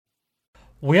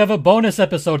We have a bonus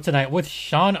episode tonight with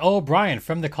Sean O'Brien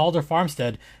from the Calder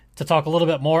Farmstead to talk a little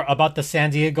bit more about the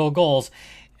San Diego Gulls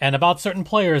and about certain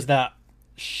players that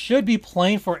should be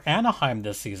playing for Anaheim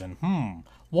this season.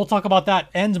 We'll talk about that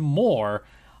and more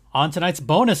on tonight's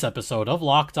bonus episode of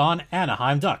Locked On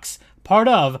Anaheim Ducks, part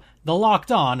of the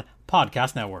Locked On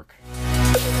Podcast Network.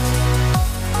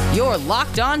 You're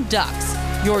Locked On Ducks,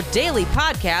 your daily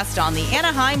podcast on the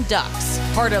Anaheim Ducks,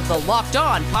 part of the Locked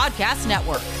On Podcast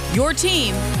Network, your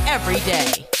team every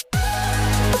day.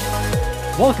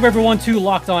 Welcome everyone to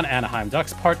Locked On Anaheim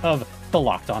Ducks, part of the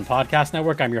Locked On Podcast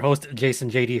Network. I'm your host, Jason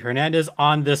JD Hernandez,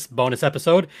 on this bonus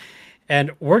episode,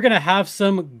 and we're going to have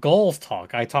some goals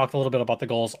talk. I talked a little bit about the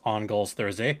goals on Goals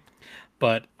Thursday,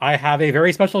 but I have a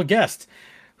very special guest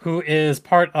who is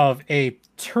part of a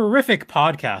terrific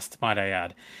podcast, might I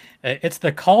add. It's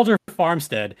the Calder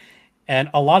Farmstead, and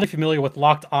a lot of you familiar with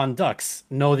Locked On Ducks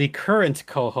know the current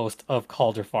co-host of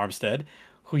Calder Farmstead,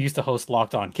 who used to host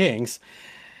Locked On Kings.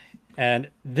 And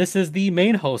this is the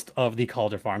main host of the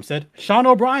Calder Farmstead, Sean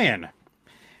O'Brien,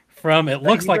 from it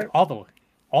looks like all the way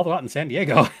out in San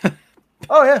Diego.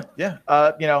 Oh yeah.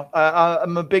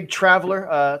 I'm a big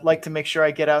traveler. Like to make sure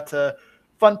I get out to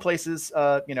fun places.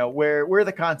 Where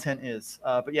the content is.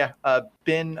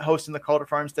 Been hosting the Calder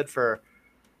Farmstead for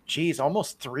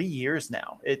almost 3 years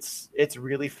now. It's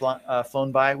really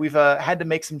flown by. We've had to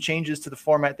make some changes to the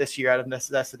format this year out of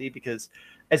necessity because,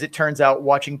 as it turns out,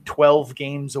 watching 12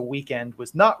 games a weekend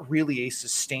was not really a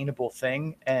sustainable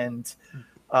thing. And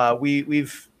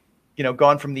we've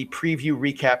gone from the preview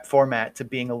recap format to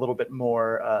being a little bit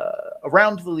more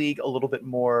around the league, a little bit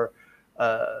more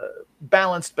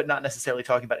balanced, but not necessarily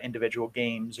talking about individual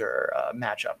games or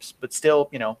matchups. But still,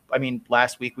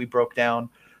 last week we broke down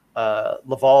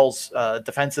Laval's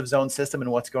defensive zone system and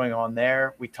what's going on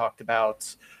there. We talked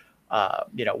about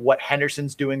what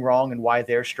Henderson's doing wrong and why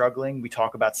they're struggling. We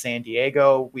talk about San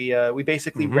Diego. We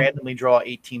basically randomly draw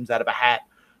 8 teams out of a hat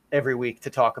every week to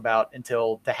talk about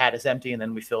until the hat is empty, and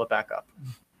then we fill it back up.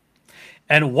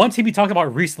 And one team we talked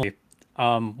about recently,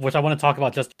 which I want to talk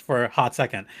about just for a hot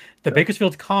second, the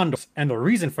Bakersfield Condors. And the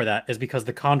reason for that is because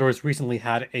the Condors recently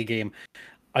had a game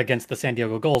against the San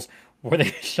Diego Gulls where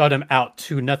they shut him out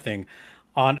 2-0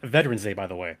 on Veterans Day, by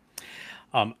the way.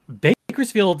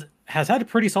 Bakersfield has had a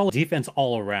pretty solid defense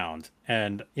all around.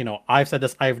 And, I've said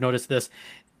this, I've noticed this.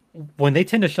 When they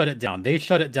tend to shut it down, they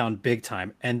shut it down big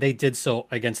time. And they did so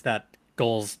against that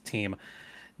Gulls team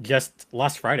just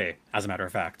last Friday, as a matter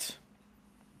of fact.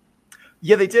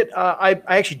 Yeah, they did. I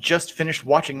actually just finished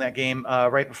watching that game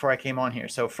right before I came on here,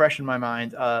 so fresh in my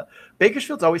mind.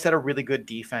 Bakersfield's always had a really good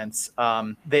defense.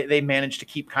 They managed to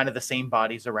keep kind of the same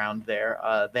bodies around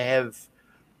there. They have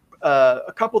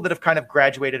a couple that have kind of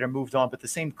graduated or moved on, but the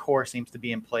same core seems to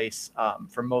be in place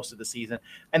for most of the season.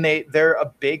 And they're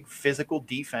a big physical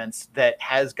defense that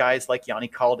has guys like Yanni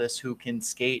Kaldis who can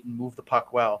skate and move the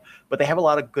puck well, but they have a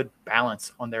lot of good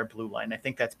balance on their blue line. I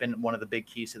think that's been one of the big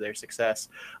keys to their success.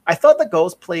 I thought the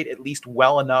Gulls played at least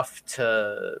well enough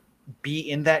to be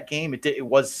in that game. It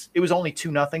was only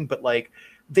 2-0, but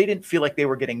they didn't feel like they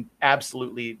were getting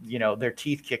absolutely, their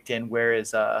teeth kicked in.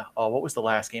 Whereas, what was the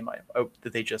last game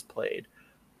that they just played?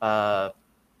 The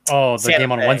Santa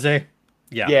game on Fe. Wednesday?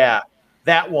 Yeah.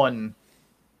 That one.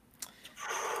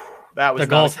 That was the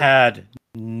Gulls had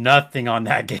nothing on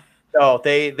that game. No,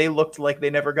 they looked like they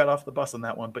never got off the bus on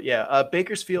that one. But yeah,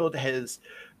 Bakersfield has,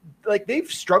 they've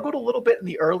struggled a little bit in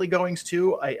the early goings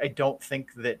too. I don't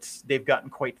think that they've gotten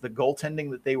quite the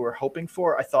goaltending that they were hoping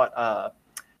for. I thought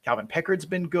Calvin Pickard's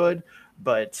been good,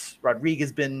 but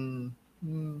Rodriguez been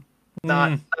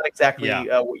not exactly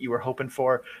what you were hoping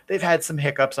for. They've had some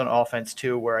hiccups on offense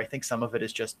too, where I think some of it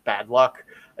is just bad luck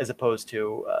as opposed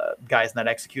to guys not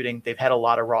executing. They've had a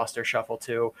lot of roster shuffle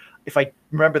too. If I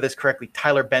remember this correctly,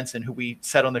 Tyler Benson, who we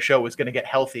said on the show was going to get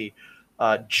healthy,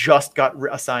 just got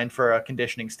assigned for a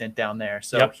conditioning stint down there.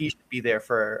 So he should be there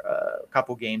for a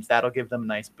couple games. That'll give them a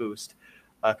nice boost.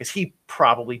 Because he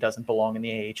probably doesn't belong in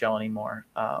the AHL anymore.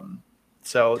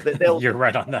 So they'll. You're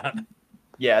right on that.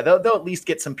 Yeah, they'll at least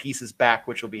get some pieces back,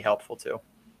 which will be helpful too.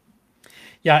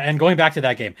 Yeah, and going back to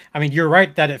that game, you're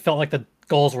right that it felt like the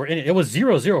Gulls were in it. It was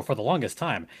 0-0 for the longest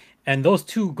time, and those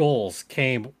 2 goals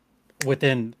came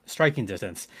within striking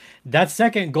distance. That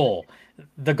second goal,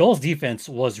 the Gulls' defense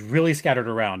was really scattered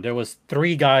around. There was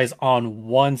 3 guys on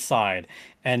one side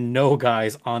and no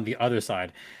guys on the other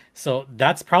side. So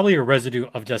that's probably a residue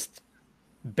of just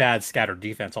bad scattered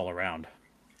defense all around.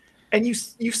 And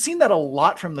you've seen that a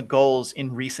lot from the Gulls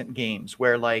in recent games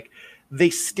where they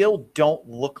still don't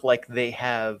look like they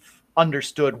have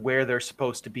understood where they're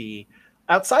supposed to be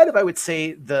outside of, I would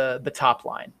say, the top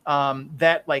line.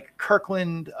 That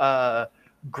Kirkland,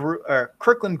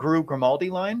 Kirkland Grew Grimaldi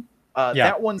line.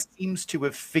 That one seems to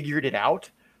have figured it out.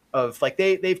 Of like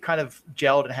they've kind of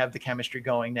gelled and have the chemistry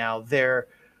going now. They're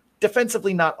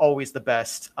defensively not always the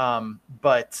best,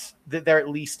 but they're at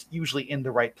least usually in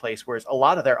the right place. Whereas a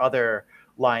lot of their other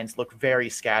lines look very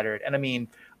scattered. And I mean,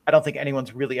 I don't think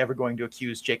anyone's really ever going to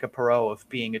accuse Jacob Perreault of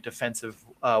being a defensive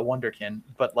wonderkin,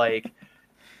 but like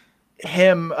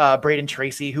him, Braden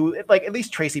Tracy, who like at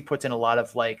least Tracy puts in a lot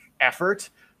of like effort,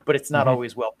 but it's not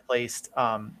always well placed.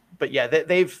 But yeah,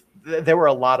 there were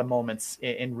a lot of moments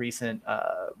in recent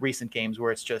games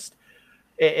where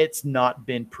it's not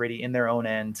been pretty in their own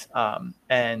end.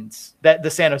 And that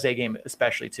the San Jose game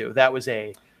especially too, that was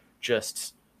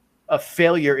just a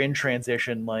failure in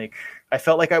transition. Like I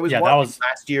felt like I was watching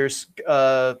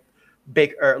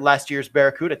last year's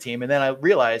Barracuda team, and then I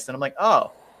realized, and I'm like,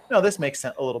 oh no, this makes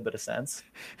a little bit of sense.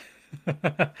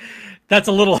 That's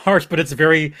a little harsh, but it's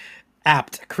very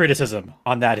apt criticism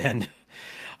on that end.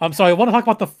 So I want to talk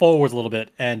about the forwards a little bit,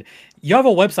 and you have a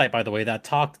website, by the way,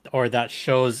 that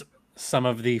shows some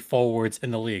of the forwards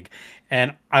in the league,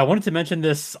 and I wanted to mention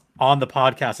this on the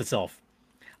podcast itself.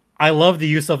 I love the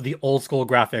use of the old school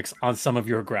graphics on some of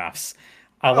your graphs.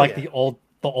 The old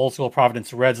school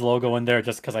Providence Reds logo in there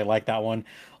just because I like that one.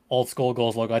 Old school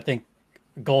Goals logo. I think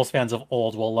Goals fans of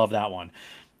old will love that one.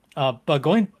 But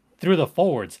going through the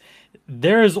forwards,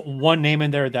 there's one name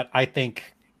in there that I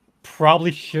think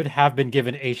probably should have been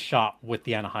given a shot with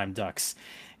the Anaheim Ducks,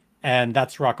 and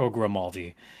that's Rocco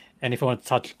Grimaldi. And if you want to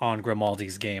touch on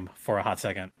Grimaldi's game for a hot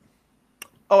second.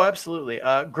 Oh, absolutely.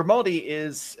 Grimaldi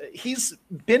he's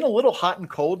been a little hot and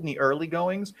cold in the early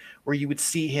goings where you would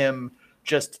see him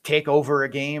just take over a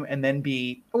game and then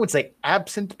be, I wouldn't say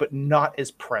absent, but not as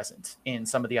present in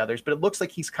some of the others. But it looks like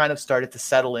he's kind of started to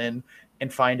settle in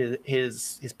and find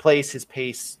his place, his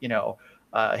pace,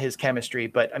 his chemistry.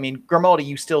 But I mean, Grimaldi,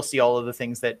 you still see all of the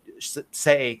things that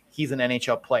say he's an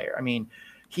NHL player. I mean,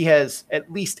 he has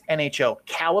at least NHL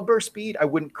caliber speed. I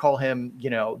wouldn't call him,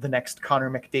 the next Connor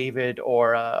McDavid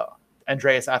or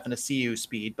Andreas Athanasiou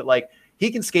speed, but like he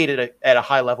can skate at a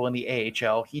high level in the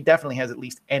AHL. He definitely has at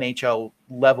least NHL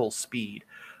level speed,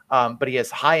 but he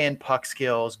has high end puck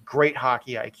skills, great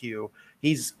hockey IQ.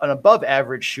 He's an above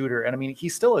average shooter. And I mean,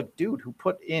 he's still a dude who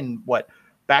put in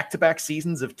back-to-back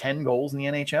seasons of 10 goals in the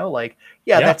NHL. Like,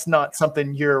 yeah, that's not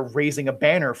something you're raising a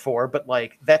banner for, but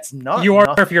like, that's not, you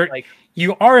are if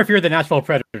you're the Nashville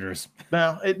Predators.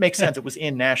 Well, it makes sense. It was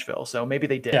in Nashville, so maybe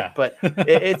they did, but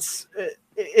it's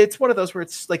one of those where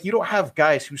it's like, you don't have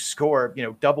guys who score,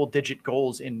 double-digit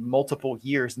goals in multiple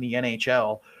years in the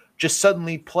NHL, just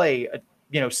suddenly play,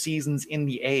 seasons in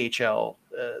the AHL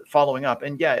following up.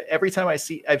 And yeah, every time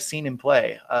I've seen him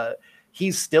play,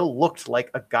 he's still looked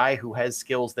like a guy who has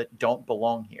skills that don't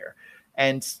belong here.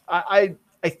 And I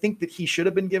think that he should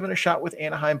have been given a shot with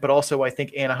Anaheim, but also I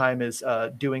think Anaheim is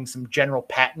doing some General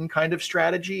Patton kind of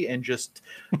strategy and just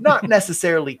not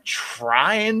necessarily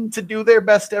trying to do their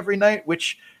best every night,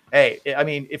 which, hey, I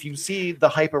mean, if you see the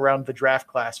hype around the draft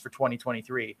class for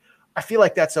 2023, I feel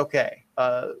like that's okay.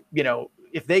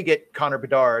 If they get Connor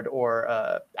Bedard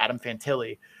or Adam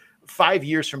Fantilli, 5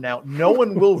 years from now, no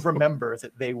one will remember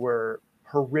that they were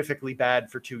horrifically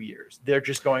bad for 2 years. They're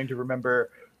just going to remember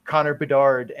Connor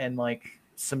Bedard and like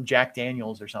some Jack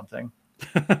Daniels or something.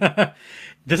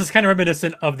 This is kind of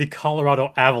reminiscent of the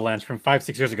Colorado Avalanche from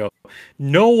 5-6 years ago.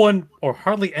 No one or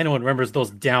hardly anyone remembers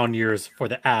those down years for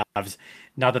the Avs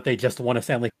now that they just won a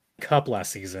Stanley Cup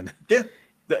last season. Yeah.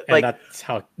 That's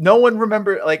how no one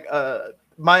remember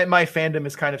my fandom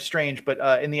is kind of strange,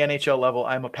 but in the NHL level,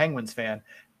 I'm a Penguins fan.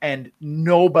 And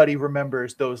nobody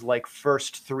remembers those like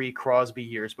first 3 Crosby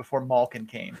years before Malkin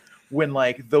came, when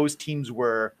like those teams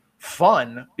were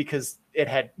fun because it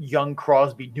had young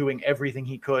Crosby doing everything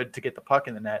he could to get the puck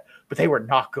in the net, but they were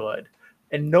not good.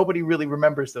 And nobody really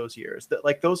remembers those years. That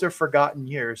like those are forgotten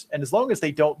years. And as long as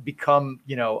they don't become,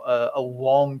 a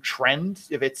long trend,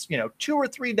 if it's, 2 or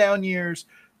 3 down years,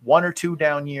 1 or 2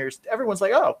 down years, everyone's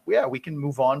like, oh yeah, we can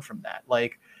move on from that.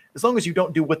 Like, as long as you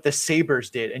don't do what the Sabres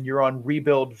did and you're on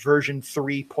rebuild version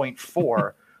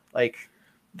 3.4, like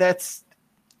that's,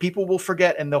 people will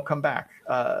forget and they'll come back.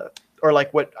 Or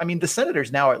like the Senators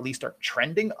now at least are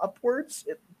trending upwards,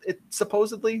 it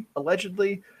supposedly,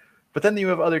 allegedly. But then you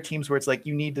have other teams where it's like,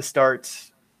 you need to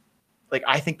start, like,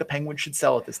 I think the Penguins should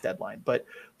sell at this deadline. But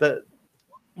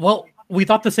we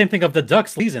thought the same thing of the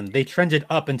Ducks season. They trended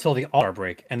up until the All-Star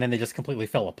break, and then they just completely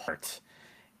fell apart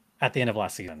at the end of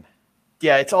last season.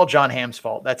 Yeah, it's all John Hamm's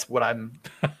fault. That's what I'm.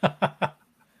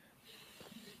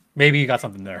 Maybe you got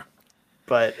something there.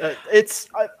 But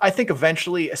I think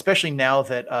eventually, especially now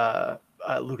that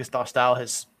Lucas Dostal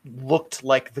has looked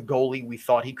like the goalie we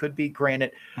thought he could be.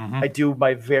 Granted, Mm-hmm. I do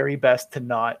my very best to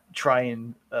not try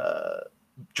and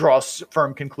draw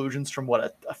firm conclusions from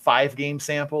what a 5-game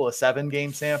sample, a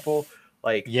 7-game sample,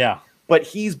 like Yeah. But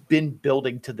he's been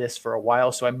building to this for a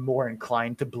while, so I'm more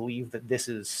inclined to believe that this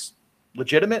is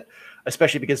legitimate,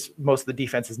 especially because most of the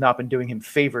defense has not been doing him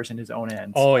favors in his own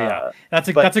end. Oh yeah, that's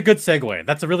a good segue.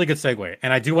 That's a really good segue,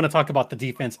 and I do want to talk about the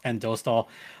defense and Dostal,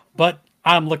 but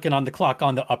I'm looking on the clock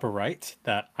on the upper right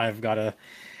that I've got to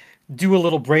do a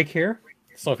little break here.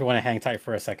 So if you want to hang tight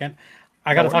for a second,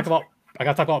 I got to talk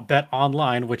about Bet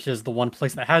Online, which is the one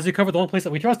place that has you covered, the one place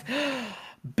that we trust.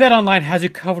 Bet Online has you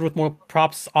covered with more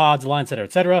props, odds, lines, etc.,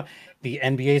 etc. The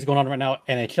NBA is going on right now.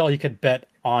 NHL, you could bet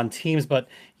on teams, but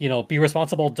be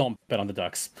responsible. Don't bet on the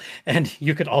Ducks. And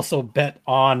you could also bet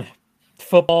on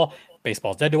football.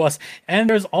 Baseball's dead to us. And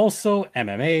there's also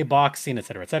MMA, boxing,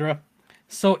 etc., etc.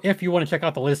 So if you want to check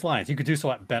out the latest lines, you could do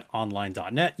so at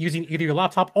betonline.net using either your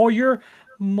laptop or your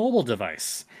mobile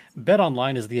device.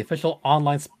 BetOnline is the official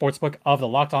online sportsbook of the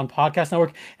Locked On Podcast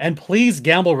Network. And please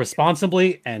gamble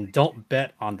responsibly and don't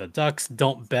bet on the Ducks.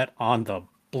 Don't bet on the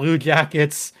Blue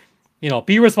Jackets.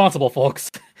 Be responsible, folks.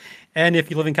 And if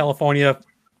you live in California,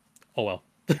 oh well.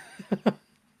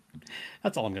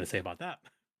 That's all I'm going to say about that.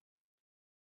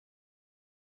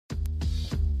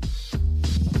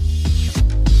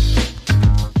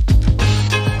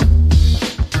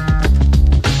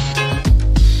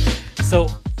 So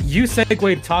you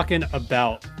segued talking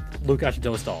about Lukas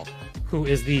Dostal, who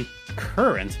is the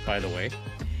current, by the way,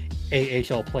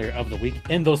 AHL Player of the Week.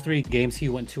 In those 3 games, he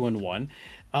went 2-1.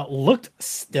 Looked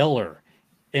stellar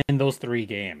in those 3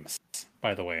 games,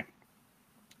 by the way,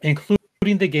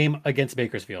 including the game against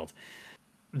Bakersfield.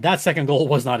 That second goal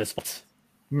was not his fault.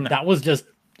 No. That was just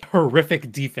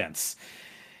horrific defense.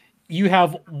 You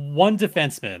have one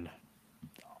defenseman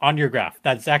on your graph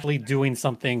that's actually doing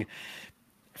something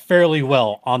fairly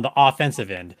well on the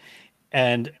offensive end,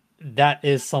 and that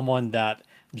is someone that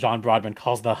John Broadman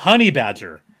calls the honey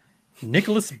badger,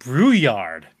 Nicholas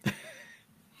Brouillard.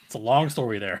 It's a long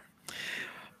story there,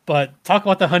 but talk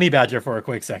about the honey badger for a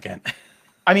quick second.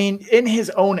 I mean, in his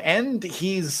own end,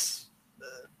 he's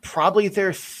probably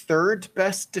their 3rd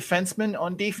best defenseman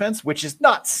on defense, which is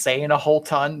not saying a whole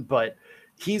ton, but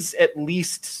he's at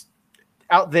least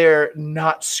out there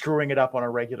not screwing it up on a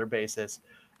regular basis.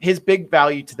 His big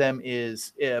value to them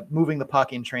is moving the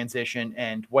puck in transition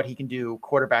and what he can do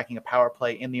quarterbacking a power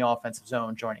play in the offensive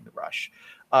zone, joining the rush.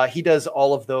 He does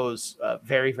all of those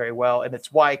very, very well. And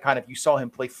it's why kind of you saw him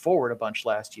play forward a bunch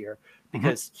last year,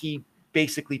 because he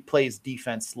basically plays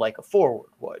defense like a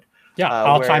forward would. Yeah,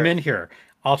 I'll chime in here.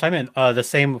 The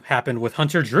same happened with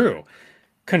Hunter Drew,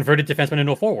 converted defenseman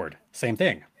into a forward. Same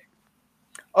thing.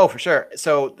 Oh, for sure.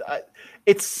 So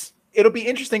it'll be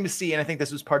interesting to see, and I think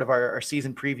this was part of our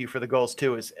season preview for the goals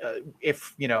too, is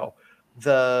if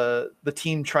the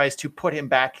team tries to put him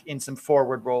back in some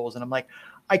forward roles, and I'm like,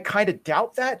 I kind of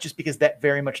doubt that, just because that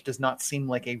very much does not seem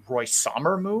like a Roy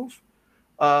Sommer move,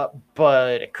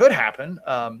 but it could happen.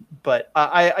 But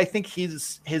I think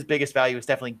his biggest value is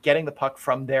definitely getting the puck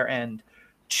from their end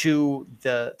through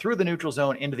the neutral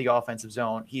zone into the offensive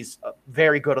zone. He's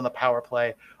very good on the power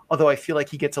play, although I feel like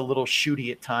he gets a little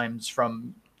shooty at times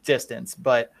from distance,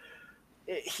 but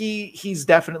he's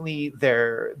definitely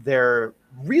their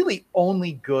really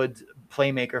only good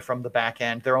playmaker from the back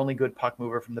end, their only good puck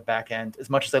mover from the back end. As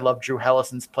much as I love Drew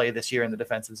Hellison's play this year in the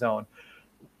defensive zone,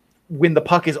 when the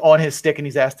puck is on his stick and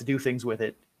he's asked to do things with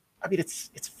it, I mean,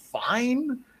 it's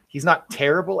fine. He's not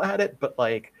terrible at it, but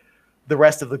like the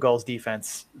rest of the Gulls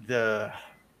defense, the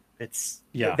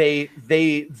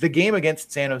game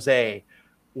against San Jose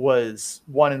was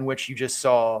one in which you just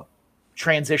saw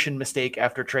transition mistake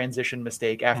after transition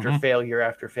mistake after failure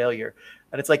after failure.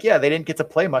 And it's like, yeah, they didn't get to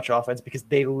play much offense because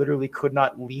they literally could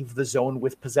not leave the zone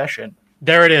with possession.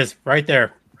 There it is, right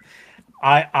there.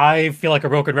 I feel like a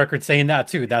broken record saying that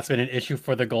too. That's been an issue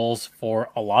for the Gulls for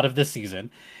a lot of this season.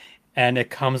 And it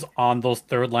comes on those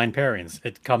third line pairings.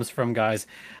 It comes from guys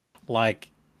like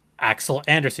Axel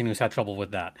Anderson, who's had trouble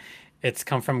with that. It's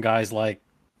come from guys like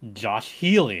Josh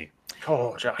Healy.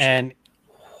 Oh, Josh. And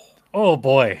oh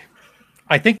boy,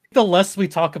 I think the less we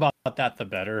talk about that, the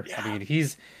better. Yeah. I mean,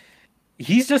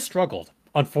 he's just struggled.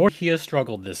 Unfortunately, he has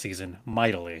struggled this season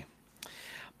mightily.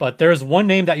 But there's one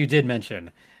name that you did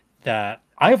mention that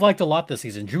I've liked a lot this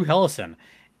season, Drew Hellison.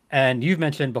 And you've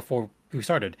mentioned before we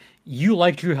started, you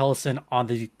like Drew Hellison on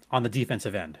the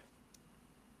defensive end.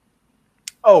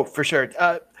 Oh, for sure.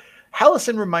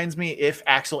 Hellison reminds me if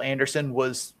Axel Anderson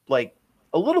was like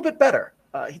a little bit better.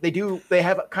 They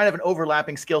have kind of an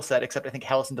overlapping skill set, except I think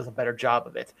Hellison does a better job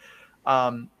of it.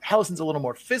 Hellison's a little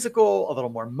more physical, a little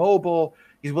more mobile.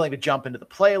 He's willing to jump into the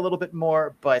play a little bit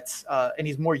more, but and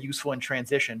he's more useful in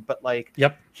transition. But like,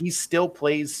 he still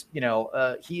plays.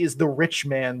 He is the rich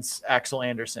man's Axel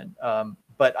Anderson.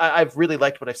 But I've really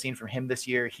liked what I've seen from him this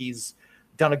year. He's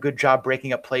done a good job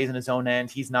breaking up plays in his own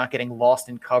end. He's not getting lost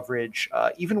in coverage.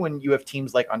 Even when you have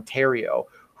teams like Ontario,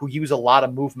 who use a lot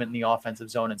of movement in the offensive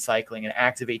zone and cycling and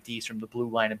activate Ds from the blue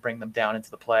line and bring them down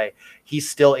into the play, he's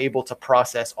still able to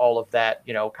process all of that,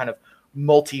 kind of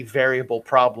multi-variable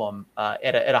problem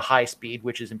at a high speed,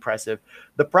 which is impressive.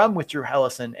 The problem with Drew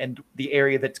Hellison and the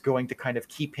area that's going to kind of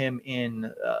keep him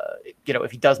in,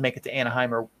 if he does make it to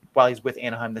Anaheim or while he's with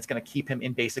Anaheim, that's going to keep him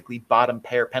in basically bottom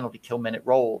pair penalty kill minute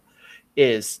role,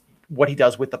 is what he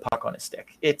does with the puck on his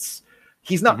stick.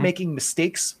 He's not making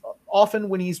mistakes often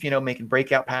when he's, making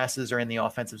breakout passes or in the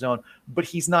offensive zone, but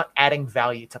he's not adding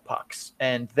value to pucks.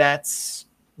 And that's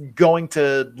going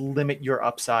to limit your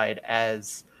upside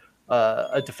as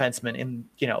a defenseman in,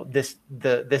 this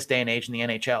day and age in the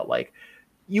NHL. Like,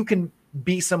 you can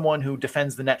be someone who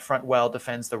defends the net front well,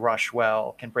 defends the rush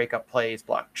well, can break up plays,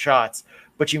 block shots,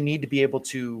 but you need to be able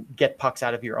to get pucks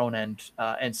out of your own end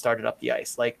and start it up the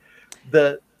ice. Like,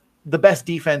 the best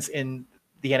defense in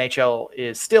the NHL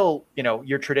is still,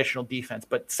 your traditional defense,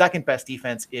 but second best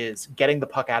defense is getting the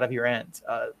puck out of your end.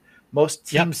 Most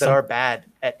teams that are bad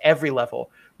at every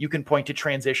level, you can point to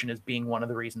transition as being one of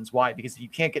the reasons why, because if you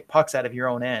can't get pucks out of your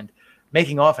own end,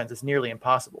 making offense is nearly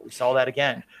impossible. We saw that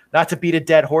again, not to beat a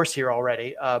dead horse here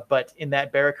already, but in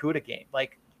that Barracuda game,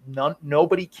 like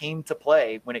nobody came to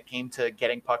play when it came to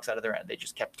getting pucks out of their end. They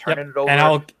just kept turning it over.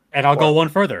 And I'll go one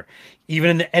further. Even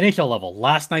in the NHL level,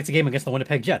 last night's game against the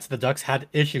Winnipeg Jets, the Ducks had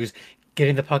issues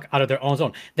getting the puck out of their own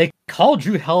zone. They called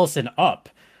Drew Hellison up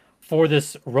for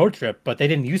this road trip, but they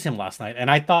didn't use him last night.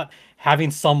 And I thought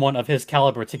having someone of his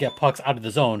caliber to get pucks out of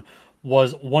the zone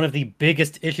was one of the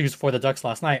biggest issues for the Ducks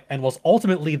last night, and was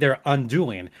ultimately their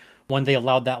undoing when they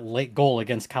allowed that late goal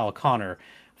against Kyle Connor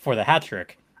for the hat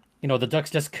trick. The Ducks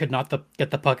just could not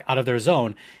get the puck out of their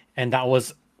zone, and that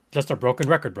was just a broken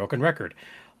record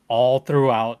all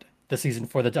throughout the season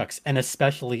for the Ducks, and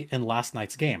especially in last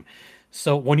night's game.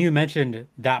 So when you mentioned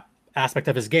that aspect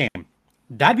of his game,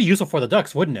 that'd be useful for the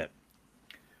Ducks, wouldn't it?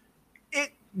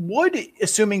 It would,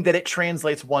 assuming that it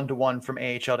translates 1-to-1 from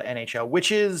AHL to NHL,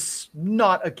 which is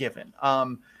not a given.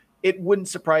 It wouldn't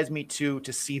surprise me to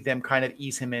see them kind of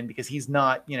ease him in, because he's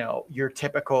not, your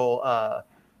typical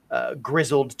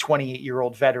grizzled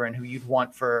 28-year-old veteran who you'd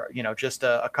want for, just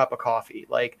a cup of coffee.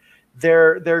 Like,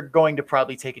 they're going to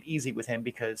probably take it easy with him,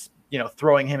 because,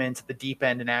 throwing him into the deep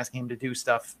end and asking him to do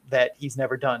stuff that he's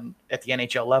never done at the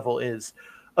NHL level is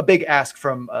a big ask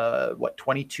from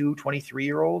 22,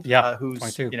 23-year-old who's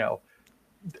 22.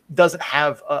 Doesn't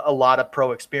have a lot of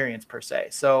pro experience per se.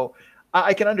 So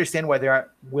I can understand why they aren't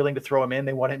willing to throw him in.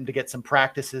 They want him to get some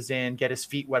practices in, get his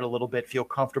feet wet a little bit, feel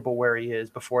comfortable where he is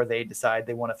before they decide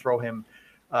they want to throw him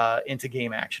into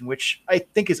game action, which I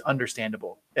think is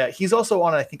understandable. He's also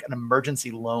on, I think, an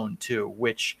emergency loan too,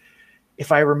 which,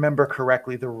 if I remember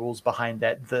correctly, the rules behind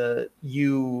that,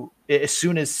 as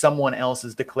soon as someone else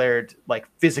is declared like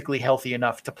physically healthy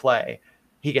enough to play,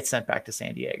 he gets sent back to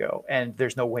San Diego, and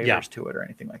there's no waivers to it or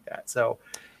anything like that. So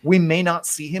we may not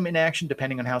see him in action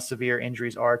depending on how severe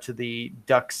injuries are to the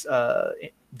Ducks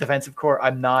defensive core.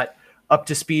 I'm not up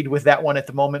to speed with that one at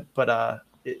the moment, but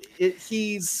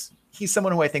he's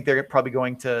someone who I think they're probably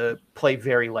going to play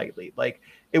very lightly. Like,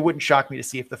 it wouldn't shock me to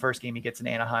see if the first game he gets in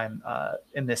Anaheim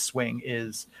in this swing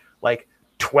is like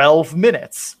 12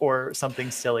 minutes or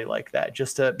something silly like that,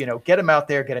 just to, get him out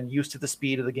there, get him used to the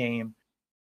speed of the game.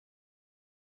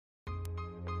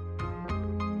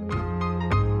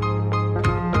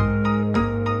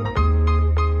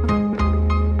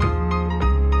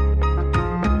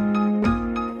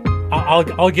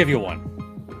 I'll give you one.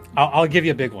 I'll give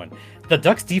you a big one. The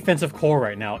Ducks' defensive core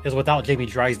right now is without Jamie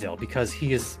Drysdale because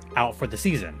he is out for the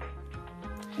season.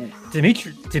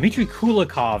 Dmitry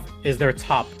Kulikov is their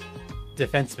top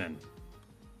defenseman.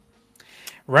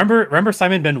 Remember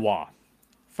Simon Benoit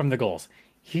from the goals.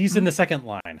 He's in the second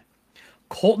line.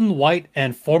 Colton White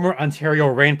and former Ontario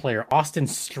Reign player Austin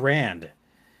Strand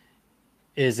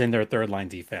is in their third line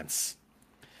defense.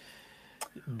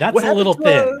 That's a little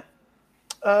thin.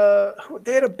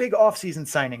 They had a big offseason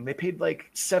signing. They paid like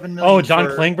 $7 million. Oh, John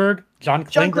Klingberg. John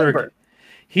Klingberg.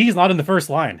 He's not in the first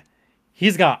line.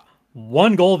 He's got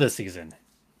one goal this season.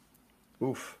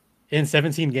 Oof. In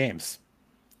 17 games.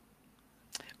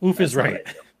 Oof is right.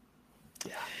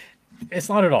 Yeah. It's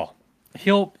not at all.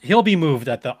 He'll be moved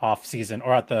at the off season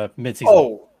or at the midseason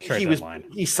Oh, trade deadline.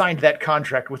 he signed that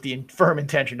contract with the firm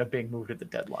intention of being moved at the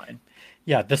deadline.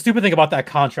 Yeah, the stupid thing about that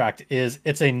contract is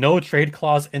it's a no trade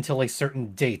clause until a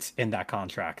certain date in that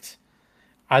contract.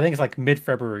 I think it's like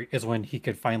mid-February is when he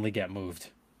could finally get moved.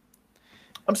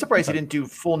 I'm surprised he didn't do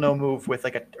full no move with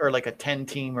like a 10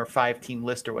 team or 5 team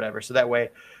list or whatever. So that way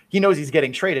he knows he's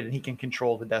getting traded and he can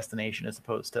control the destination as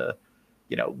opposed to,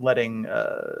 letting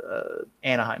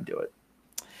Anaheim do it.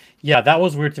 Yeah, that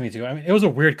was weird to me too. I mean, it was a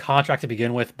weird contract to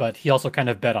begin with, but he also kind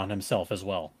of bet on himself as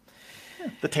well.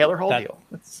 The Taylor Hall deal.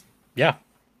 Yeah,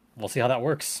 we'll see how that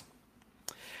works.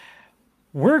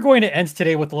 We're going to end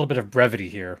today with a little bit of brevity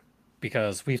here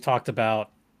because we've talked about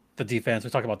the defense. We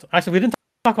didn't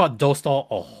talk about Dostal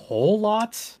a whole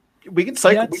lot. We can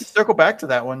circle back to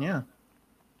that one. Yeah.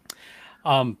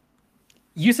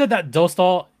 You said that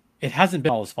Dostal, it hasn't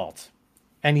been all his fault,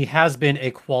 and he has been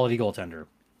a quality goaltender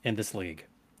in this league.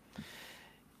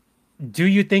 Do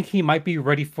you think he might be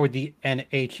ready for the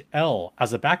NHL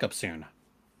as a backup soon?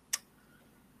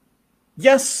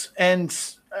 Yes, and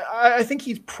I think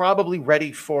he's probably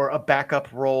ready for a backup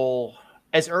role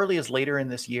as early as later in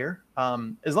this year.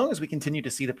 As long as we continue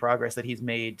to see the progress that he's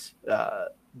made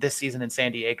this season in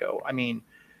San Diego. I mean,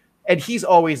 and he's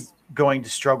always going to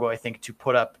struggle, I think, to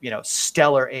put up,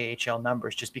 stellar AHL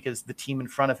numbers just because the team in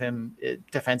front of him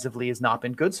defensively has not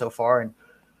been good so far. And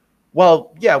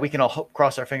well, yeah, we can all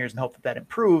cross our fingers and hope that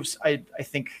that's I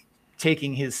think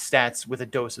taking his stats with a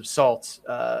dose of salt,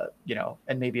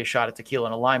 and maybe a shot of tequila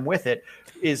and a lime with it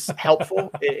is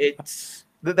helpful.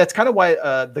 That's kind of why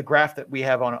the graph that we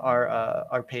have on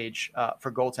our page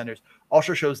for goaltenders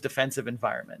also shows defensive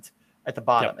environment at the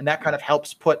bottom. Yep. And that kind of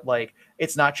helps put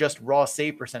it's not just raw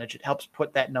save percentage. It helps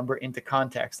put that number into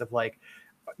context of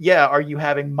are you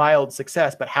having mild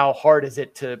success, but how hard is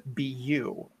it to be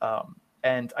you?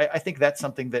 And I think that's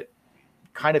something that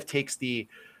kind of takes the,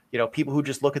 people who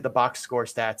just look at the box score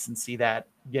stats and see that,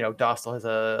 Dostal has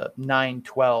a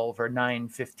 9-12 or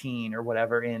 9-15 or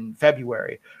whatever in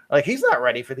February. He's not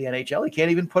ready for the NHL. He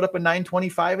can't even put up a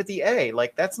 9-25 at the A.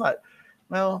 That's not,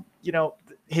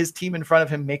 his team in front of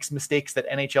him makes mistakes that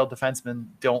NHL defensemen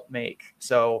don't make.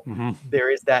 So there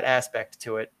is that aspect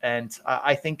to it. And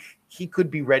I think he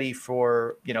could be ready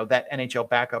for, that NHL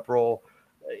backup role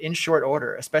in short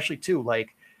order, especially too,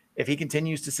 if he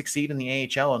continues to succeed in the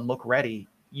AHL and look ready,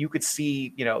 you could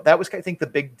see, that was, I think, the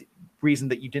big reason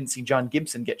that you didn't see John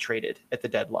Gibson get traded at the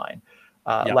deadline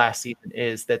last season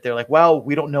is that they're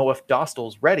we don't know if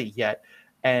Dostal's ready yet.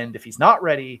 And if he's not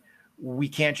ready, we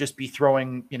can't just be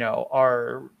throwing,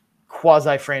 our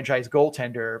quasi-franchise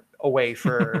goaltender away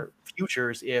for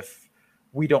futures if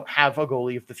we don't have a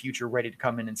goalie of the future ready to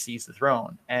come in and seize the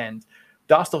throne. And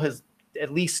Dostal has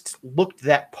at least looked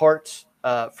that part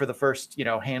for the first,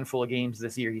 handful of games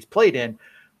this year he's played in,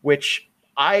 which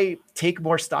I take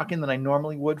more stock in than I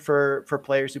normally would for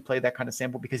players who play that kind of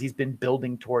sample because he's been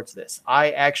building towards this.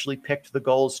 I actually picked the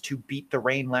Gulls to beat the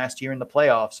Reign last year in the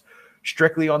playoffs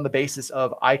strictly on the basis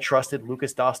of I trusted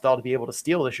Lukas Dostal to be able to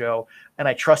steal the show, and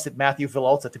I trusted Matthew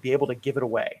Villalta to be able to give it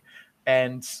away.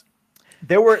 And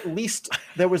there was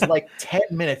 10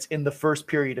 minutes in the first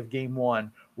period of game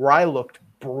one where I looked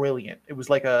brilliant. It was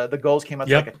the Gulls came out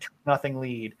to a 2-0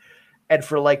 lead. And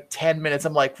for 10 minutes,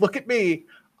 I'm look at me.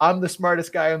 I'm the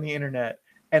smartest guy on the internet.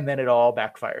 And then it all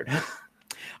backfired.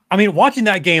 I mean, watching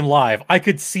that game live, I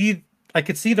could see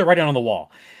the writing on the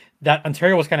wall that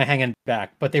Ontario was kind of hanging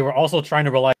back, but they were also trying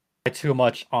to rely too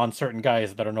much on certain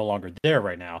guys that are no longer there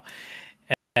right now.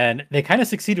 And they kind of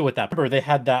succeeded with that. Remember, they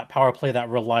had that power play that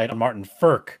relied on Martin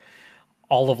Ferk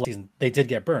all of the season. They did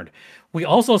get burned. We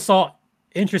also saw,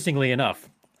 interestingly enough,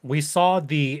 we saw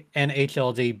the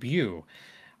NHL debut.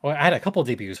 Well, I had a couple of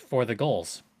debuts for the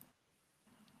Gulls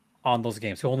on those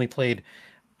games who only played,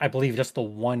 I believe, just the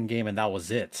one game, and that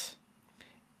was it.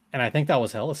 And I think that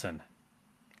was Helleson.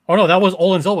 Oh, no, that was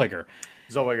Olen Zellweger.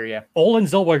 Yeah. Olen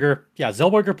Zellweger. Yeah,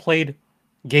 Zellweger played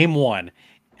game one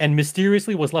and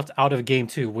mysteriously was left out of game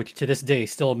two, which to this day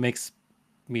still makes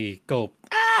me go,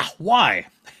 why?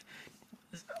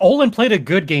 Olen played a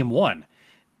good game one.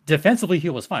 Defensively, he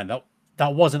was fine.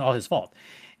 That wasn't all his fault.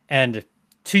 And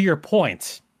to your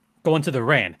point, going to the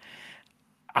Reign,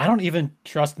 I don't even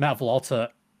trust Matt Villalta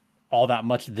all that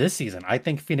much this season. I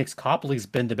think Phoenix Copley's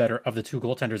been the better of the two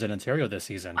goaltenders in Ontario this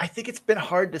season. I think it's been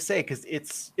hard to say because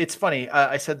it's funny.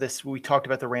 I said this, we talked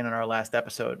about the Reign on our last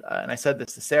episode, and I said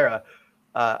this to Sarah.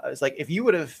 I was if you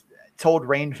would have told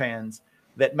Reign fans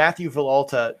that Matthew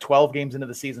Villalta 12 games into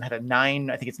the season had a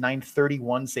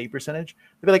 931 save percentage,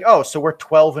 they'd be oh, so we're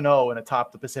 12-0 in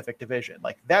atop the Pacific Division.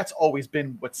 That's always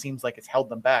been what seems like it's held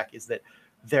them back is that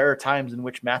there are times in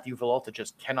which Matthew Villalta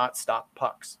just cannot stop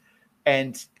pucks.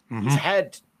 And he's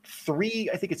had three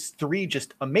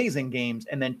just amazing games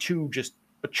and then 2 just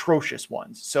atrocious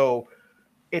ones. So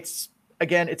it's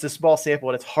a small sample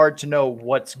and it's hard to know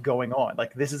what's going on.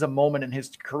 Like, this is a moment in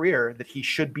his career that he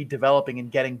should be developing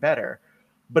and getting better.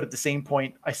 But at the same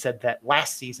point, I said that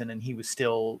last season and he was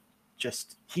still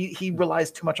just, he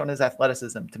relies too much on his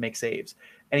athleticism to make saves.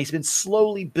 And he's been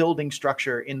slowly building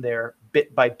structure in there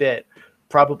bit by bit.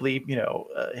 Probably,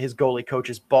 his goalie coach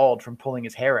is bald from pulling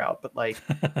his hair out, but like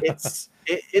it's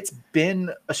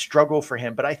been a struggle for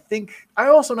him. But I think I'm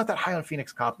also not that high on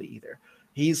Phoenix Copley either.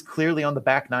 He's clearly on the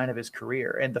back 9 of his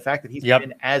career. And the fact that he's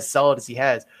been as solid as he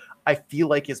has, I feel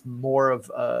like is more of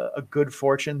a good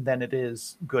fortune than it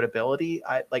is good ability.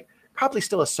 Copley's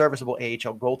still a serviceable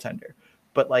AHL goaltender,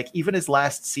 but like even his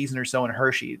last season or so in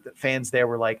Hershey, the fans there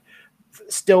were like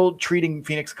still treating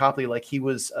Phoenix Copley like he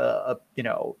was a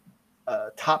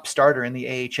top starter in the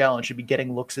AHL and should be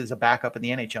getting looks as a backup in the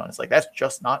NHL. And it's like, that's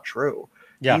just not true.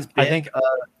 Yeah, he's been, I think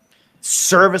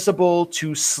serviceable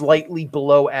to slightly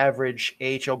below average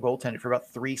AHL goaltender for about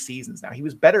 3 seasons now. He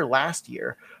was better last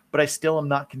year, but I still am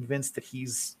not convinced that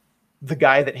he's the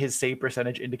guy that his save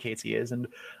percentage indicates he is. And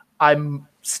I'm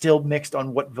still mixed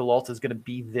on what Villalta is going to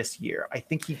be this year. I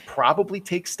think he probably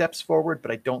takes steps forward, but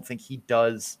I don't think he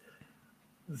does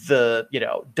the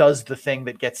thing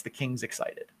that gets the Kings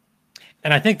excited.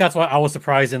 And I think that's why I was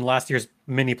surprised in last year's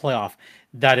mini playoff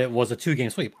that it was a 2-game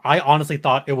sweep. I honestly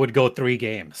thought it would go 3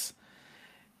 games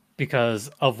because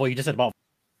of what you just said about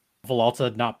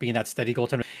Villalta not being that steady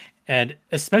goaltender. And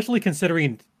especially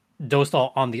considering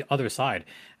Dostal on the other side.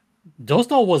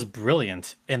 Dostal was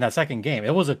brilliant in that second game.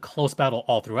 It was a close battle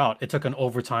all throughout. It took an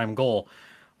overtime goal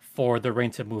for the Reign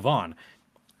to move on.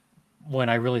 When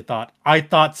I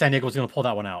thought San Diego was going to pull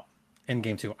that one out in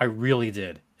game 2. I really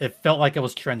did. It felt like it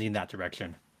was trending that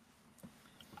direction.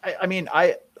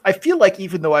 I feel like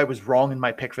even though I was wrong in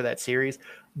my pick for that series,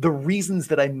 the reasons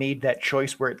that I made that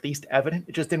choice were at least evident.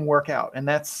 It just didn't work out. And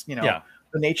that's,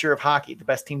 the nature of hockey. The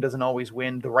best team doesn't always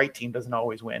win. The right team doesn't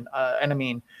always win.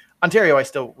 Ontario, I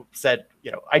still said,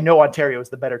 I know Ontario is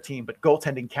the better team, but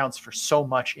goaltending counts for so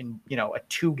much in, a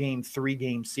 2-game,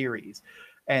 3-game series.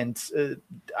 And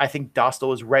I think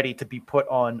Dostal is ready to be put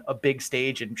on a big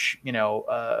stage and,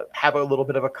 have a little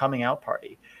bit of a coming out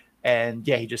party. And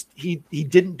yeah, he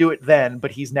didn't do it then,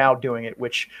 but he's now doing it,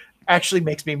 which actually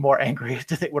makes me more angry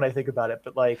when I think about it.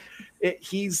 But like,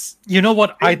 he's,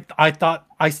 I thought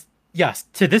yes,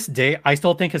 to this day, I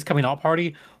still think his coming out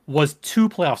party was 2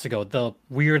 playoffs ago, the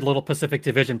weird little Pacific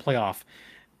Division playoff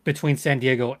between San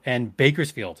Diego and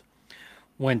Bakersfield,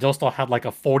 when Dostal had like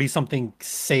a 40-something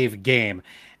save game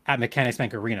at Mechanics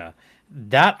Bank Arena.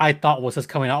 That I thought was his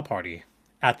coming out party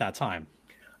at that time.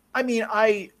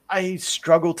 I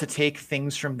struggle to take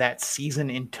things from that season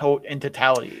in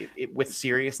totality with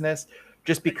seriousness,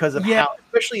 just because of how,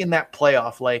 especially in that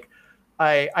playoff, like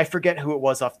I forget who it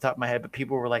was off the top of my head, but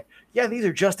people were like, yeah, these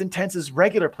are just intense as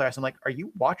regular players. I'm like, are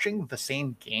you watching the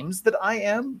same games that I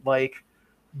am? Like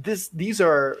these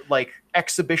are like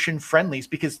exhibition friendlies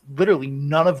because literally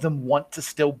none of them want to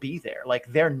still be there. Like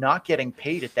they're not getting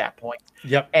paid at that point.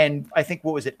 Yep. And I think,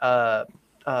 what was it?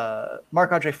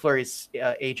 Marc-Andre Fleury's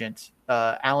agent,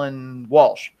 Alan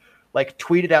Walsh, like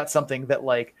tweeted out something that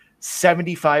like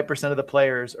 75% of the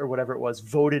players or whatever it was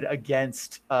voted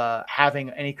against having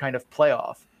any kind of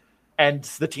playoff. And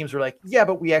the teams were like, yeah,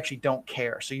 but we actually don't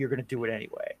care. So you're going to do it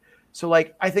anyway. So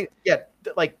like, I think,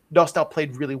 like Dostal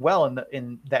played really well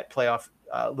in that playoff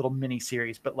little mini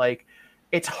series, but like,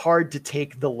 it's hard to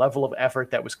take the level of effort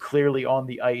that was clearly on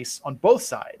the ice on both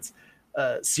sides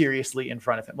seriously in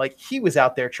front of him. Like he was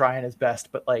out there trying his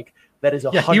best, but like that is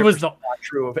 100% not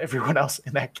true of everyone else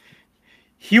in that game.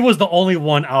 He was the only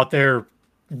one out there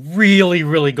really,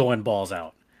 really going balls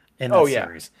out in that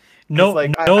series.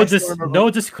 No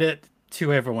discredit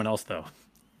to everyone else though.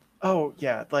 Oh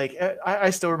yeah. Like I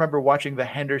still remember watching the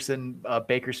Henderson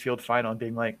Bakersfield final and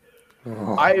being like,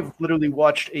 I've literally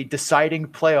watched a deciding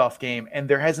playoff game and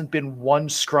there hasn't been one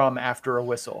scrum after a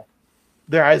whistle.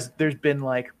 There's been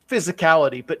like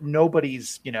physicality, but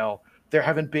nobody's,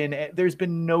 there's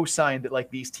been no sign that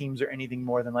like these teams are anything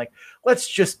more than like, let's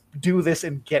just do this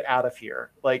and get out of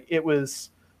here. Like it was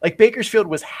like Bakersfield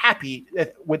was happy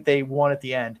at what they won at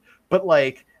the end, but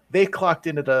like they clocked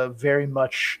in at a very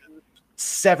much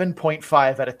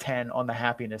 7.5 out of 10 on the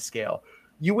happiness scale.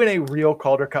 You win a real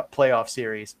Calder Cup playoff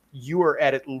series, you are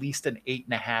at least an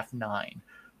 8.5, 9.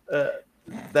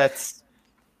 That's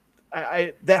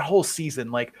that whole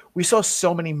season. Like we saw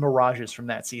so many mirages from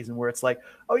that season where it's like,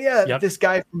 oh yeah, this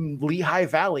guy from Lehigh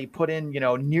Valley put in,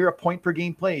 near a point per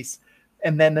game place.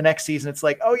 And then the next season, it's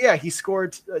like, oh yeah, he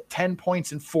scored 10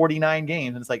 points in 49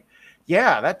 games. And it's like,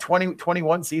 yeah, that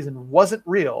 2021 season wasn't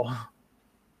real.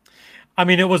 I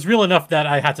mean, it was real enough that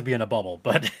I had to be in a bubble,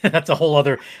 but that's a whole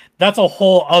other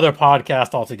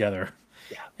podcast altogether.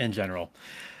 Yeah. In general.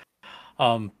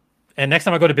 And next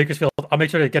time I go to Bakersfield, I'll make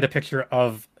sure to get a picture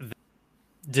of the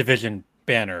division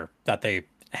banner that they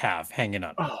have hanging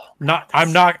up. Oh,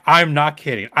 I'm not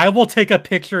kidding. I will take a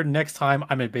picture next time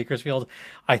I'm in Bakersfield.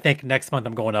 I think next month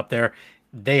I'm going up there.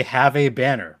 They have a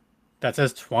banner that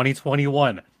says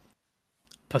 2021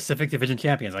 Pacific Division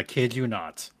Champions. I kid you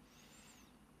not.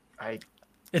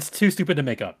 It's too stupid to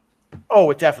make up. Oh,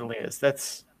 it definitely is.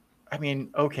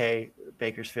 Okay,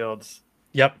 Bakersfield's.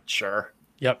 Yep. Sure.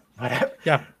 Yep. Whatever.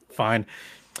 Yeah, fine.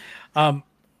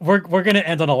 We're going to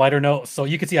end on a lighter note. So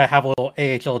you can see I have a little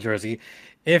AHL jersey.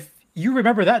 If you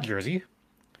remember that jersey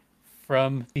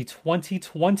from the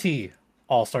 2020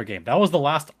 All-Star game, that was the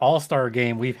last All-Star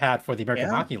game we've had for the American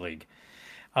Hockey League,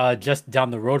 just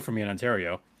down the road from me in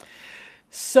Ontario.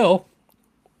 So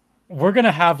we're going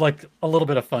to have like a little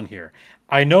bit of fun here.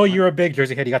 I know you're a big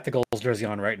jersey head. You got the Gulls jersey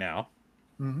on right now.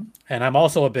 Mm-hmm. And I'm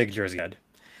also a big jersey head.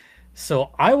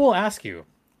 So I will ask you,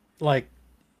 like,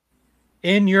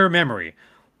 in your memory,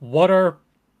 what are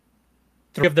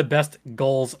 3 of the best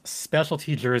Gulls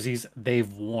specialty jerseys they've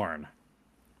worn?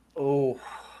 Oh,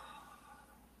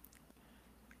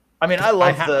 I mean, I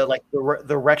love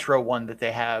the retro one that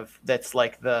they have. That's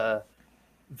like the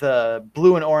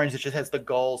blue and orange that just has the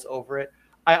Gulls over it.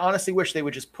 I honestly wish they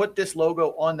would just put this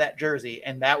logo on that jersey,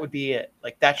 and that would be it.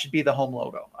 Like, that should be the home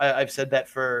logo. I've said that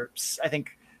for, I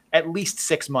think, at least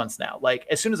 6 months now. Like,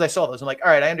 as soon as I saw those, I'm like,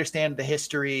 all right, I understand the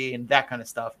history and that kind of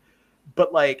stuff,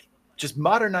 but like, just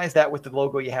modernize that with the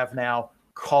logo you have now.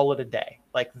 Call it a day.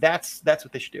 Like, that's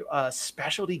what they should do.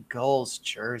 Specialty Gulls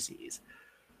jerseys.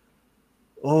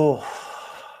 Oh,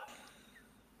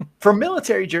 for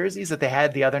military jerseys that they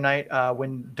had the other night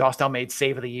when Dostal made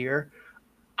Save of the Year,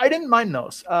 I didn't mind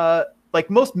those. Like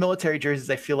most military jerseys,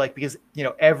 I feel like, because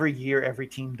every year every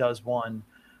team does one,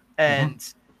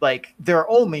 and like there are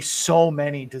only so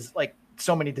many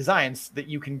designs that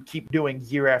you can keep doing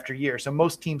year after year. So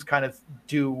most teams kind of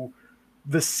do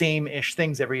the same-ish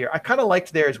things every year. I kind of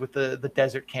liked theirs with the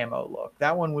desert camo look.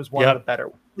 That one was one of the better,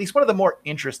 at least one of the more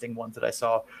interesting ones that I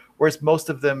saw. Whereas most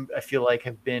of them, I feel like,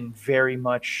 have been very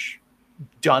much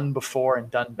done before and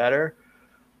done better.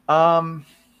 I'm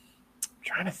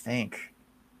trying to think.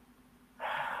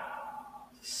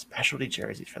 Specialty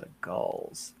jerseys for the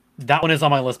Gulls. That one is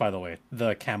on my list, by the way.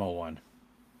 The camo one.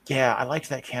 Yeah, I liked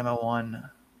that camo one.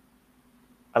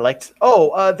 I liked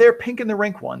their Pink in the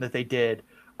Rink one that they did.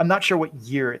 I'm not sure what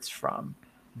year it's from,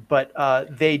 but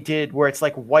they did where it's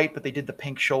like white, but they did the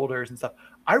pink shoulders and stuff.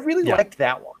 I really liked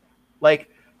that one. Like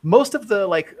most of the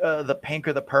the pink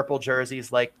or the purple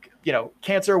jerseys, like,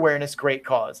 cancer awareness, great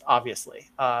cause, obviously.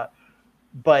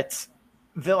 But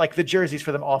the jerseys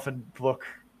for them often look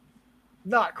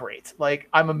not great. Like,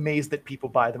 I'm amazed that people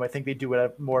buy them. I think they do it out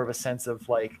of more of a sense of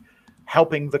like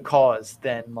helping the cause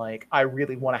than like, I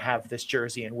really want to have this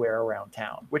jersey and wear around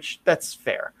town, which that's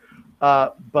fair.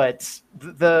 But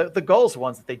the Gulls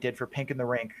ones that they did for Pink in the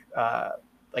Rink,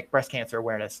 like breast cancer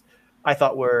awareness, I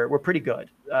thought were pretty good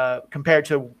compared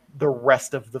to the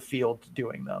rest of the field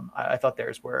doing them. I thought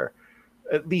theirs were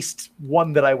at least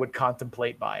one that I would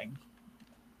contemplate buying.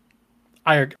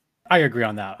 I agree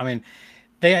on that. I mean,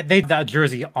 they had that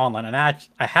jersey online, and I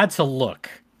had to look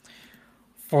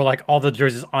for like all the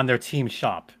jerseys on their team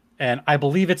shop, and I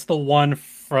believe it's the one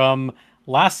from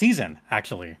last season,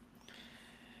 actually.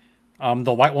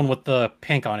 The white one with the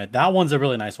pink on it. That one's a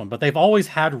really nice one, but they've always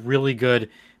had really good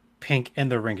Pink in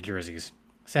the Rink jerseys.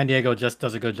 San Diego just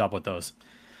does a good job with those.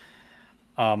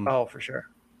 For sure.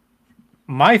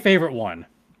 My favorite one,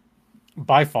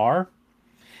 by far.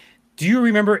 Do you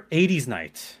remember 80s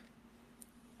Night?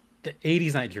 The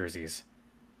 80s Night jerseys.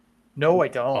 No, I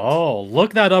don't. Oh,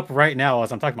 look that up right now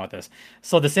as I'm talking about this.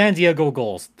 So the San Diego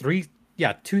Gulls,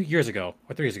 2 years ago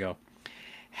or 3 years ago,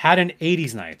 had an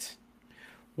 80s Night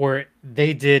where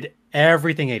they did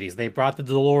everything 80s. They brought the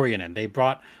DeLorean in. They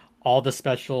brought all the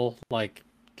special, like,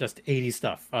 just 80s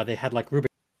stuff. They had, like,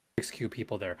 Rubik's Cube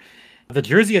people there. The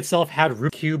jersey itself had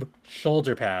Rubik's Cube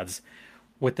shoulder pads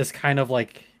with this kind of,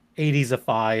 like,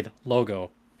 80s-ified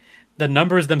logo. The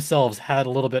numbers themselves had a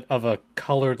little bit of a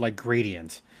colored, like,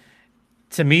 gradient.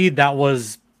 To me, that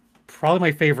was probably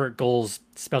my favorite Gulls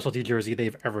specialty jersey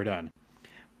they've ever done.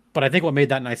 But I think what made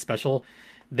that night special,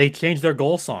 they changed their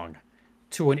goal song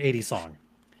to an 80s song.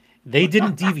 They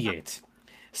didn't deviate.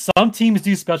 Some teams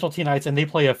do specialty nights and they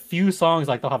play a few songs,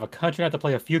 like they'll have a country night to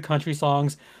play a few country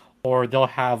songs, or they'll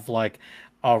have like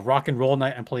a rock and roll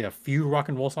night and play a few rock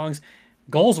and roll songs,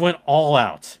 Goals went all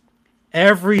out.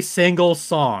 Every single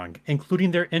song,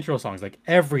 including their intro songs, like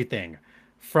everything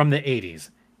from the 80s,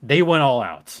 they went all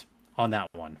out on that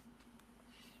one.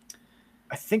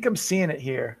 I think I'm seeing it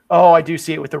here. Oh, I do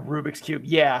see it with the Rubik's Cube.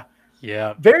 Yeah.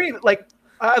 Yeah. Very, like,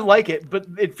 I like it, but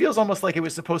it feels almost like it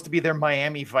was supposed to be their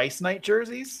Miami Vice night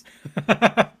jerseys,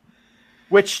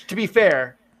 which, to be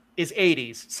fair, is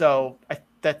 80s. So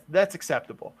that's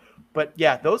acceptable. But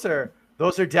yeah, those are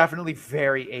definitely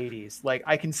very 80s. Like,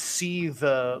 I can see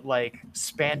the like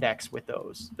spandex with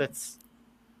those.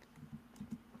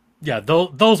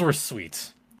 Those were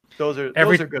sweet. Those are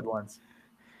good ones.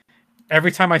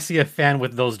 Every time I see a fan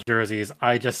with those jerseys,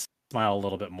 I just smile a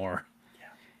little bit more. Yeah.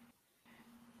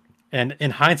 And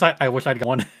in hindsight, I wish I'd got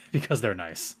one because they're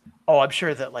nice. Oh, I'm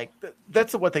sure that like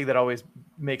that's the one thing that always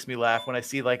makes me laugh when I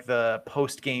see like the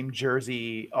post-game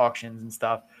jersey auctions and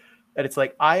stuff. And it's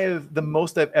like, I have the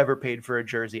most I've ever paid for a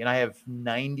jersey, and I have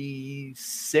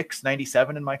 96,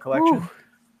 97 in my collection.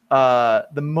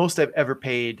 The most I've ever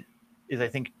paid is, I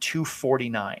think,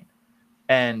 $249.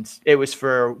 And it was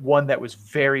for one that was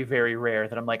very, very rare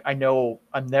that I'm like, I know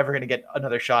I'm never going to get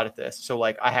another shot at this. So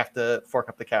like, I have to fork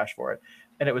up the cash for it.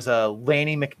 And it was a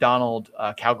Lanny McDonald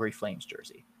Calgary Flames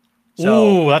jersey.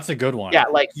 So, ooh, that's a good one. Yeah,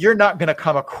 like you're not going to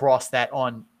come across that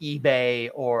on eBay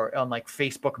or on like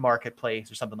Facebook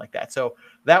Marketplace or something like that. So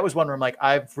that was one where I'm like,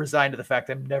 I've resigned to the fact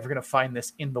that I'm never going to find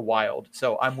this in the wild.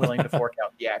 So I'm willing to fork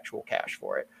out the actual cash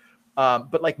for it.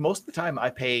 But like most of the time I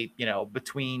pay,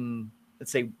 between,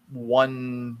 let's say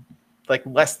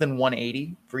less than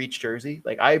 180 for each jersey.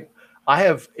 Like I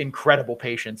have incredible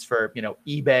patience for,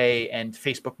 eBay and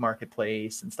Facebook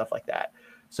Marketplace and stuff like that.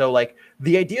 So like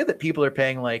the idea that people are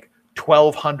paying like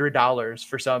 $1,200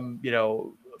 for some,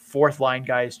 fourth line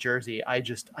guy's jersey, I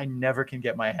never can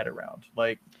get my head around.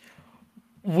 Like,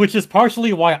 which is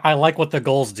partially why I like what the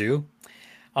Gulls do.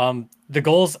 The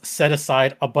Gulls set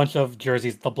aside a bunch of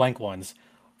jerseys, the blank ones,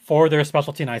 for their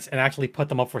specialty nights and actually put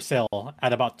them up for sale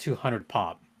at about $200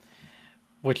 pop,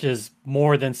 which is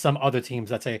more than some other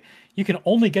teams that say you can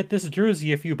only get this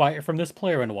jersey if you buy it from this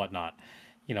player and whatnot.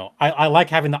 I like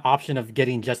having the option of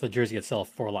getting just the jersey itself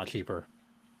for a lot cheaper.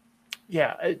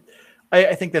 Yeah,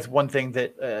 I think that's one thing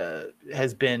that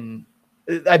has been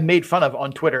I've made fun of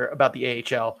on Twitter about the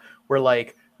AHL, where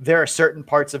like there are certain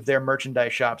parts of their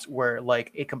merchandise shops where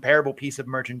like a comparable piece of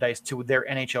merchandise to their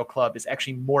NHL club is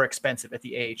actually more expensive at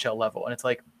the AHL level. And it's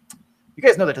like, you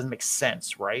guys know that doesn't make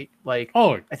sense, right? Like,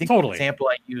 I think totally. The example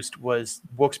I used was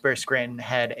Wilkes-Barre Scranton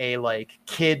had a like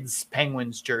kids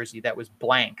Penguins jersey that was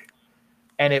blank.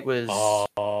 And it was,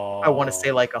 I want to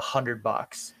say like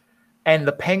 $100. And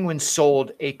the Penguins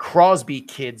sold a Crosby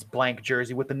kids blank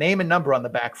jersey with the name and number on the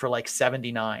back for like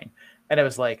 $79. And it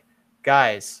was like,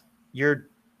 guys, your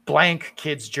blank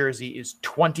kids jersey is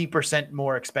 20%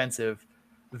 more expensive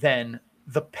than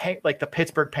the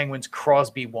Pittsburgh Penguins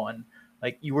Crosby one.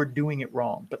 Like, you were doing it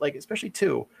wrong. But like, especially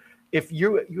too, if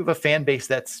you have a fan base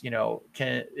that's,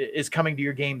 is coming to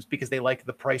your games because they like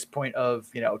the price point of,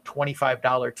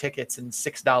 $25 tickets and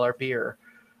 $6 beer,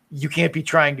 you can't be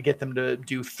trying to get them to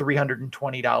do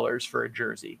 $320 for a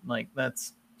jersey. Like,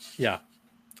 that's, yeah.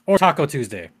 Or Taco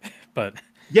Tuesday. But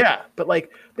yeah, but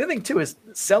like the other thing too is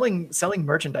selling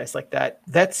merchandise like that.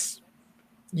 That's,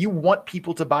 you want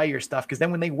people to buy your stuff, because then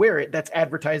when they wear it, that's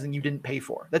advertising you didn't pay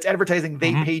for. That's advertising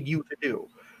they paid you to do.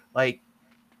 Like,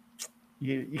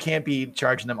 you can't be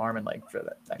charging them arm and leg for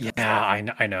that kind of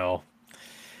stuff. I know.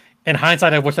 In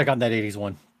hindsight, I wish I got that 80s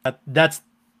one. That's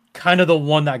kind of the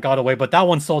one that got away, but that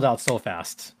one sold out so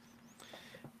fast.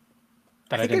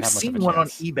 I think I've seen one on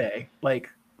eBay, like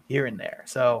here and there.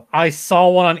 So I saw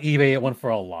one on eBay. It went for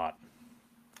a lot.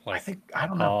 Like, I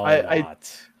don't know.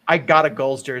 I got a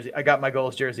Gulls jersey. I got my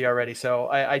Gulls jersey already, so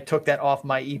I took that off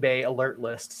my eBay alert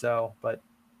list. So, but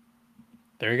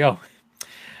there you go.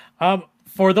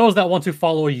 For those that want to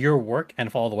follow your work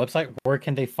and follow the website, where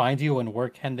can they find you, and where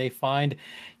can they find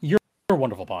your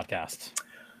wonderful podcast?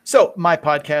 So my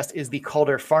podcast is The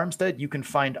Calder Farmstead. You can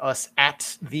find us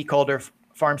at The Calder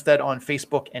Farmstead on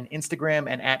Facebook and Instagram,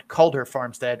 and at Calder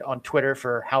Farmstead on Twitter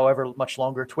for however much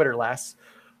longer Twitter lasts.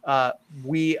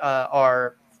 We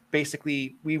are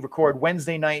basically, we record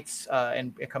Wednesday nights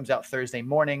and it comes out Thursday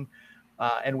morning.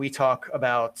 And we talk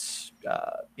about,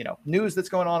 news that's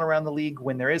going on around the league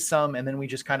when there is some. And then we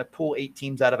just kind of pull 8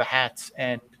 teams out of a hat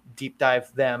and deep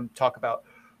dive them, talk about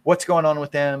what's going on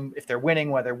with them, if they're winning,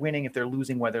 why they're winning, if they're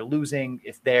losing, why they're losing,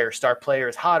 if their star player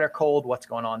is hot or cold, what's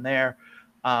going on there.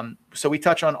 So we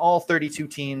touch on all 32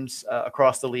 teams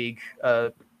across the league,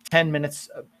 10 minutes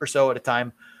or so at a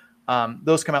time.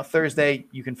 Those come out Thursday.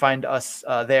 You can find us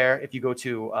there if you go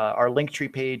to our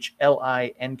Linktree page,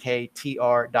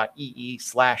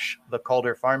 linktr.ee/the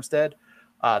Calder Farmstead.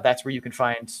 That's where you can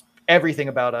find everything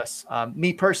about us.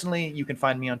 Me personally, you can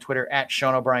find me on Twitter at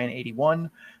Sean O'Brien81.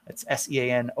 That's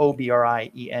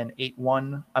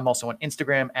SeanObrien81. I'm also on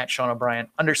Instagram at Sean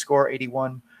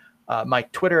O'Brien_81. My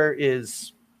Twitter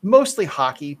is mostly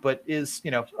hockey, but is,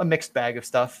 a mixed bag of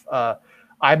stuff.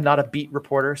 I'm not a beat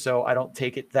reporter, so I don't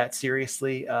take it that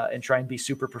seriously and try and be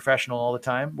super professional all the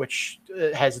time, which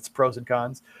has its pros and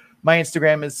cons. My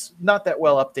Instagram is not that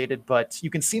well updated, but you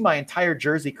can see my entire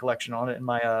jersey collection on it in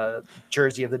my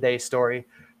Jersey of the Day story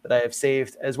that I have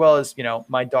saved, as well as,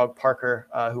 my dog Parker,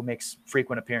 who makes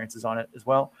frequent appearances on it as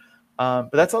well. But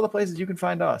that's all the places you can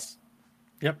find us.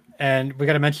 Yep. And we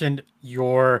got to mention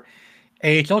your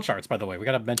AHL charts, by the way. We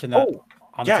got to mention that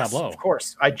on the Tableau. Of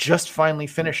course. I just finally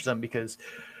finished them because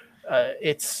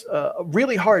it's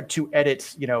really hard to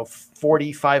edit,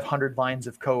 4,500 lines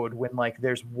of code when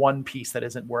there's one piece that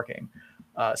isn't working.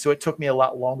 So it took me a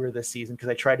lot longer this season because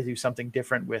I tried to do something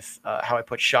different with how I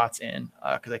put shots in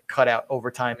because I cut out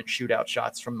overtime and shootout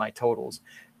shots from my totals.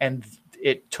 And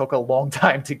it took a long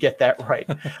time to get that right.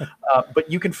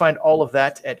 But you can find all of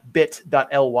that at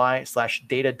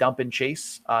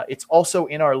bit.ly/data-dump-and-chase. It's also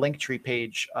in our Linktree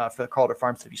page for the Calder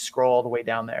Farms if you scroll all the way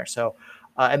down there. So,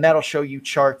 and that'll show you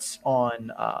charts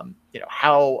on,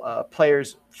 how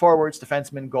players, forwards,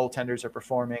 defensemen, goaltenders are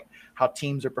performing, how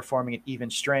teams are performing at even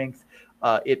strength.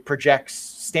 It projects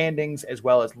standings as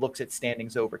well as looks at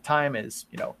standings over time. As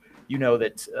you know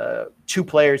that two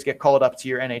players get called up to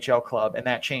your NHL club and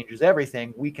that changes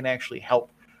everything. We can actually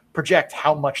help project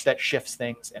how much that shifts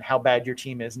things and how bad your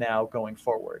team is now going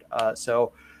forward.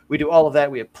 So we do all of that.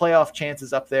 We have playoff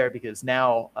chances up there because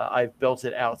now I've built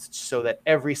it out so that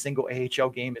every single AHL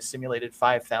game is simulated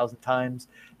 5,000 times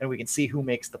and we can see who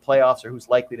makes the playoffs or who's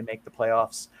likely to make the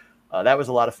playoffs. That was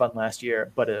a lot of fun last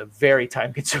year, but a very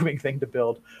time-consuming thing to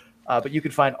build. But you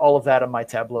can find all of that on my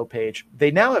Tableau page.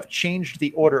 They now have changed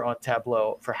the order on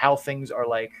Tableau for how things are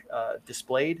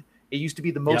displayed. It used to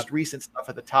be the most recent stuff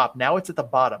at the top. Now it's at the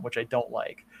bottom, which I don't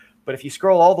like. But if you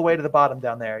scroll all the way to the bottom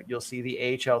down there, you'll see the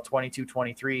AHL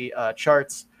 22-23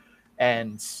 charts,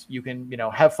 and you can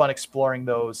have fun exploring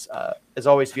those. As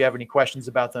always, if you have any questions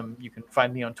about them, you can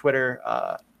find me on Twitter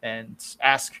and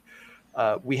ask.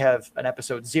 We have an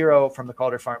episode 0 from the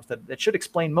Calder Farms that should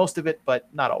explain most of it, but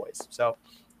not always. So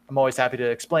I'm always happy to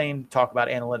explain, talk about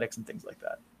analytics and things like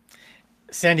that.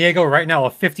 San Diego right now, a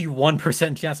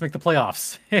 51% chance to make the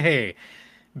playoffs. Hey,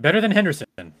 better than Henderson.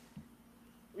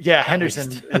 Yeah,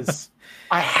 Henderson is.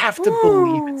 I have to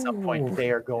believe at some point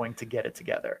they are going to get it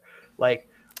together.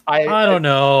 I don't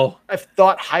know. I've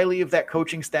thought highly of that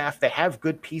coaching staff. They have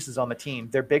good pieces on the team.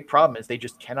 Their big problem is they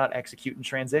just cannot execute in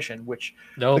transition, which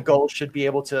the Gulls should be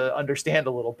able to understand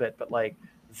a little bit. But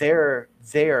they're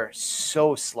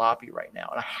so sloppy right now,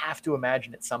 and I have to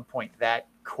imagine at some point that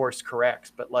course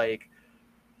corrects. But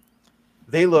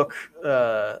they look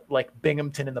like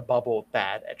Binghamton in the bubble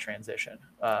bad at transition.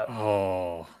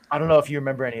 I don't know if you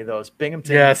remember any of those.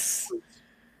 Binghamton. Yes.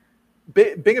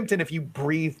 Binghamton, if you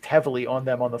breathed heavily on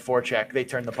them on the forecheck, they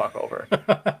turn the puck over.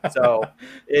 So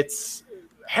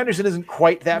Henderson isn't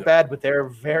quite that bad, but they're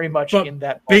very much in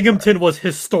that ballpark. Binghamton was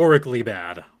historically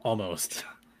bad, almost.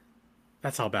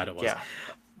 That's how bad it was. Yeah.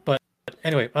 But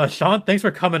anyway, Sean, thanks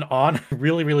for coming on.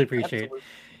 Really, really appreciate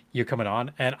you coming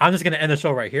on. And I'm just going to end the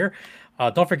show right here.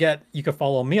 Don't forget, you can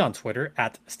follow me on Twitter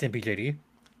at StimpyJD,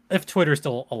 if Twitter's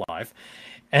still alive.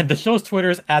 And the show's Twitter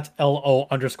is at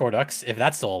LO_Ducks, if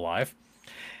that's still alive.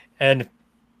 And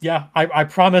yeah, I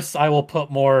promise I will put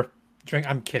more drink.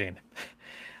 I'm kidding.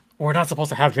 We're not supposed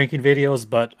to have drinking videos,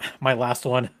 but my last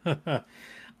one,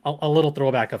 a little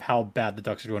throwback of how bad the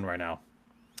Ducks are doing right now.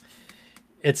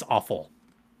 It's awful.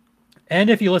 And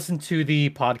if you listen to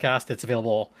the podcast, it's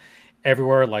available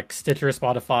everywhere like Stitcher,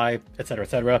 Spotify, etc.,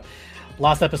 etc.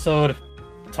 Last episode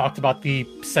talked about the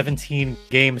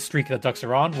 17-game streak that the Ducks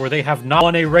are on, where they have not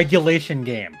won a regulation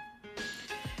game.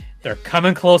 They're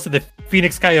coming close to the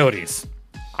Phoenix Coyotes.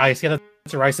 I say that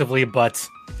derisively, but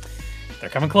they're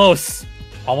coming close.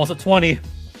 Almost at 20.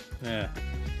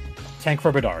 Tank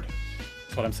for Bedard.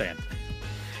 That's what I'm saying.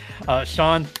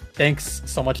 Sean, thanks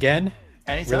so much again.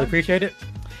 Anytime. Really appreciate it.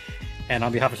 And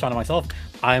on behalf of Sean and myself,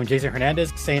 I'm Jason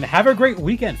Hernandez saying have a great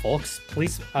weekend, folks.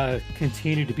 Please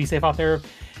continue to be safe out there.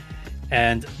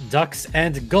 And Ducks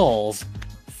and Gulls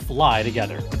fly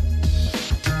together.